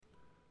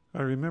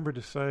I remember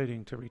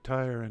deciding to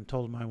retire and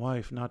told my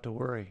wife not to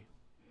worry.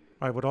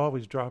 I would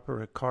always drop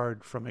her a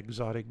card from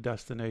exotic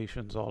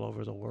destinations all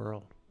over the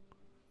world.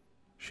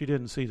 She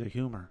didn't see the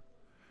humor.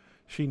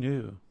 She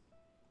knew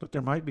that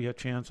there might be a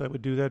chance I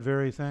would do that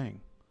very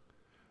thing.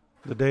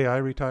 The day I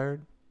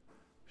retired,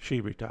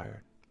 she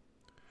retired.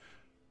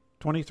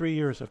 23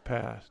 years have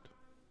passed,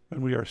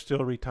 and we are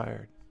still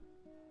retired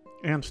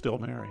and still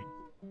married.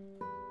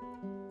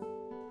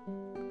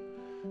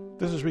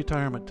 This is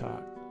Retirement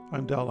Talk.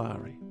 I'm Del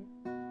Lowry.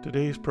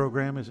 Today's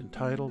program is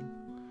entitled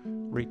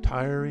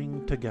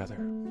Retiring Together.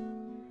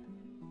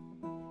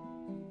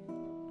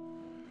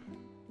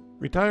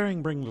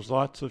 Retiring brings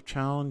lots of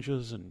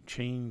challenges and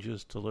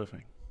changes to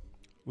living.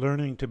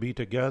 Learning to be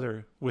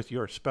together with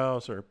your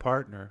spouse or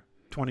partner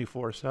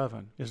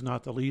 24/7 is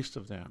not the least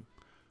of them.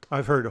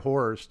 I've heard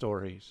horror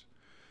stories.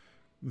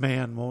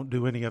 Man won't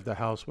do any of the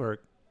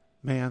housework.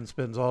 Man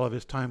spends all of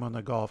his time on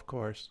the golf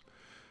course.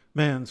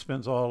 Man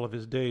spends all of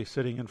his day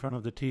sitting in front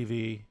of the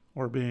TV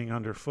or being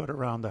underfoot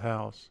around the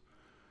house.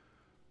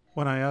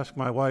 When I asked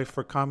my wife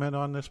for comment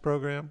on this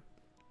program,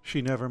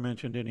 she never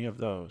mentioned any of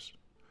those.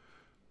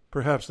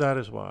 Perhaps that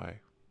is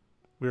why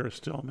we are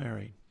still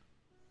married.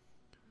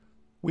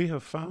 We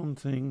have found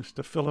things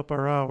to fill up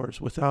our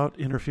hours without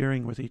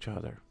interfering with each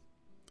other.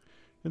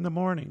 In the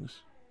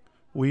mornings,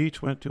 we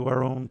each went to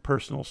our own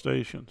personal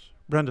stations.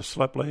 Brenda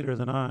slept later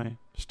than I,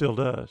 still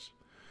does.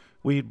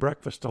 We eat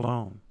breakfast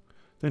alone.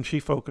 Then she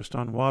focused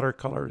on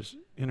watercolors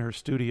in her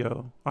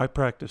studio. I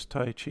practiced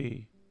Tai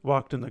Chi,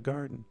 walked in the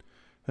garden,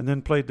 and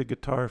then played the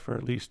guitar for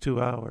at least 2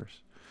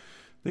 hours.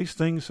 These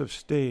things have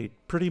stayed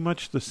pretty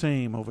much the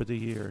same over the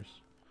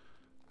years.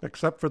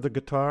 Except for the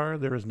guitar,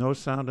 there is no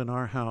sound in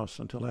our house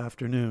until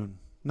afternoon.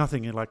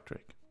 Nothing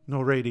electric.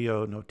 No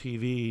radio, no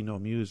TV, no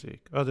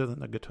music, other than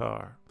the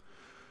guitar.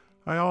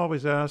 I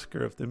always ask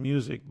her if the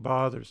music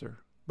bothers her,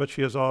 but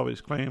she has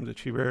always claimed that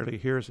she rarely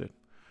hears it.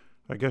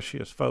 I guess she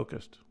is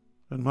focused,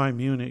 and my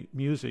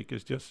music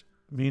is just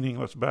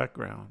meaningless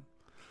background.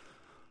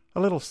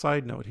 A little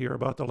side note here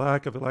about the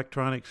lack of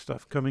electronic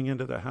stuff coming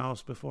into the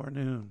house before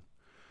noon.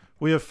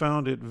 We have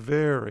found it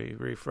very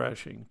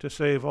refreshing to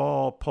save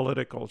all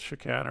political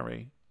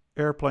chicanery,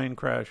 airplane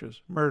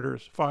crashes,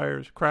 murders,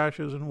 fires,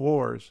 crashes, and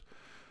wars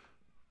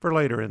for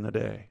later in the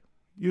day,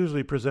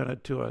 usually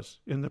presented to us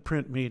in the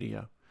print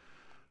media.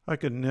 I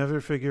could never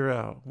figure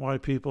out why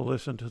people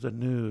listen to the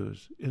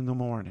news in the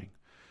morning.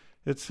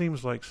 It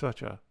seems like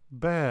such a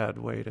bad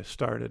way to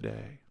start a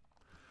day.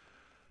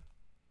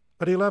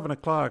 At 11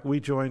 o'clock, we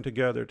join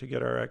together to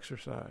get our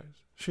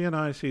exercise. She and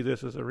I see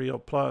this as a real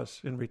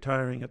plus in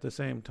retiring at the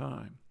same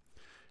time.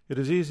 It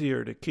is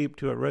easier to keep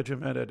to a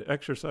regimented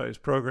exercise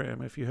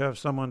program if you have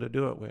someone to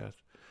do it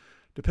with.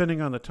 Depending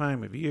on the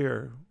time of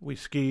year, we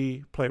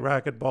ski, play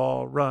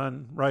racquetball,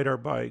 run, ride our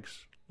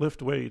bikes,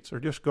 lift weights, or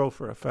just go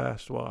for a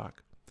fast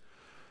walk.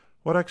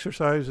 What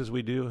exercises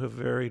we do have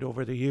varied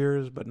over the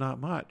years, but not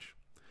much.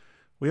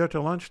 We are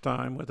to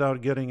lunchtime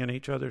without getting in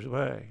each other's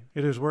way.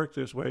 It has worked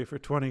this way for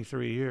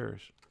 23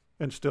 years,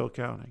 and still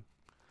counting.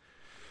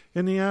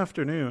 In the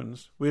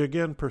afternoons, we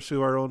again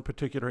pursue our own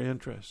particular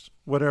interests,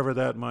 whatever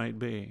that might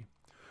be.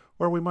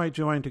 Or we might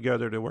join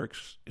together to work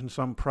in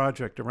some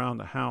project around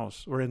the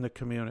house or in the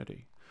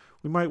community.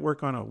 We might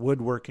work on a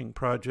woodworking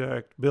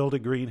project, build a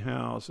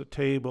greenhouse, a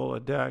table, a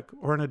deck,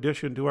 or an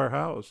addition to our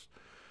house.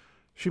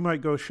 She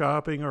might go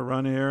shopping or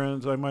run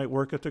errands. I might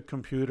work at the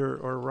computer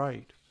or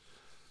write.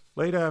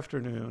 Late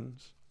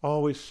afternoons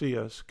always see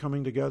us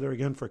coming together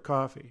again for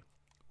coffee.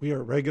 We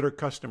are regular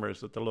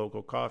customers at the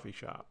local coffee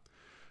shop.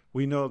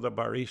 We know the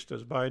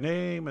baristas by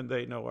name and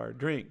they know our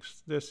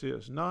drinks. This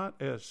is not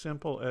as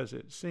simple as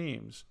it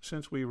seems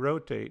since we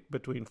rotate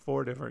between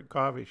 4 different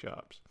coffee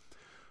shops,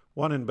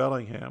 1 in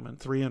Bellingham and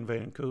 3 in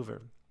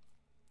Vancouver.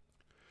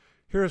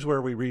 Here's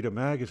where we read a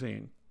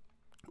magazine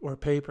or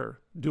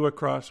paper, do a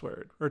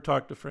crossword, or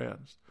talk to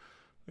friends.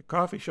 The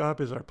coffee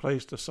shop is our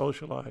place to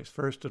socialize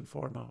first and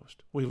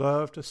foremost. We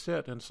love to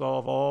sit and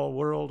solve all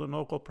world and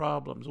local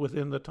problems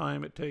within the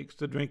time it takes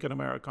to drink an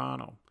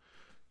Americano,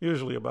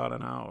 usually about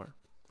an hour.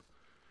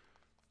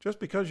 Just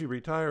because you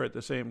retire at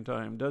the same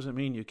time doesn't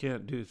mean you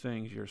can't do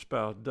things your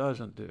spouse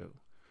doesn't do.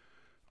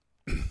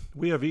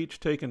 We have each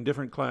taken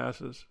different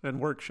classes and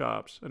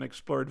workshops and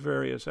explored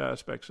various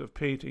aspects of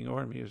painting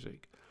or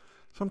music.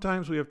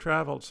 Sometimes we have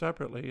traveled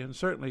separately and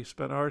certainly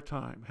spent our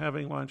time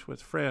having lunch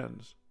with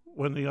friends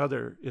when the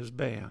other is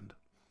banned.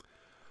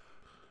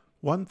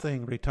 One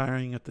thing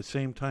retiring at the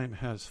same time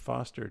has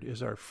fostered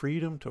is our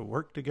freedom to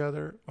work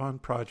together on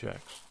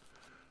projects.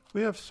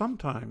 We have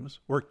sometimes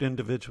worked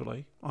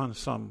individually on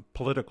some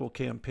political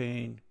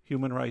campaign,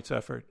 human rights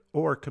effort,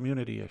 or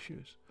community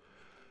issues.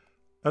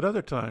 At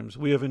other times,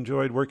 we have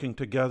enjoyed working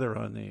together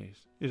on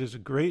these. It is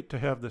great to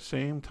have the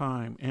same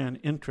time and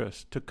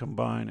interest to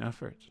combine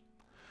efforts.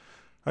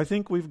 I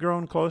think we've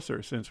grown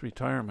closer since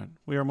retirement.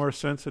 We are more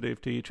sensitive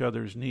to each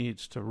other's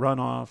needs to run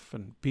off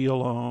and be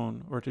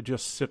alone or to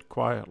just sit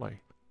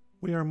quietly.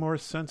 We are more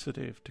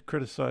sensitive to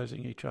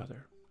criticizing each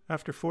other.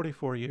 After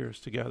 44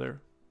 years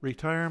together,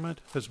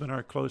 retirement has been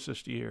our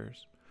closest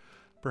years.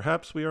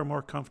 Perhaps we are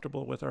more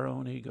comfortable with our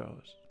own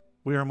egos.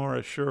 We are more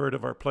assured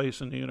of our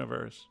place in the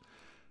universe,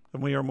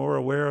 and we are more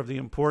aware of the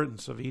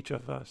importance of each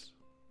of us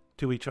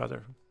to each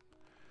other.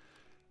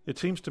 It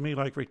seems to me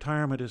like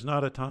retirement is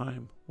not a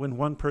time when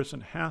one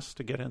person has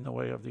to get in the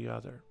way of the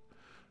other.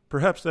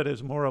 Perhaps that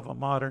is more of a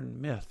modern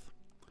myth.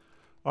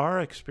 Our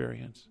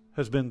experience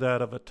has been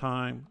that of a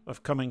time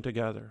of coming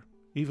together,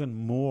 even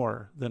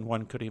more than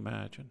one could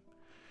imagine.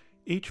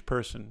 Each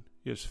person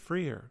is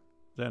freer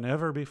than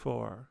ever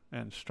before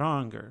and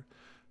stronger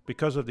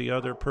because of the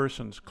other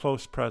person's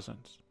close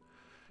presence.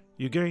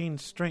 You gain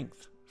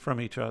strength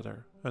from each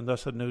other, and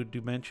thus a new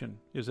dimension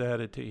is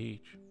added to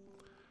each.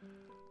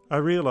 I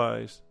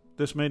realize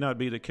this may not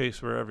be the case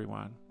for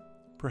everyone.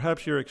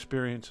 Perhaps your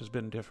experience has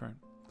been different.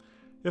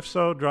 If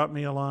so, drop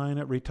me a line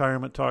at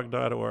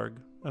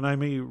retirementtalk.org, and I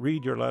may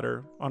read your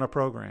letter on a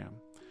program.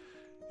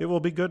 It will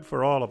be good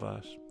for all of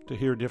us to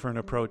hear different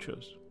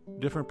approaches,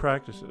 different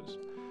practices,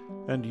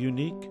 and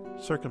unique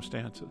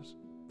circumstances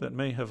that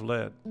may have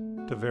led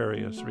to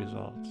various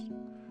results.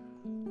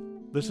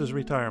 This is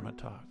Retirement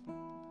Talk.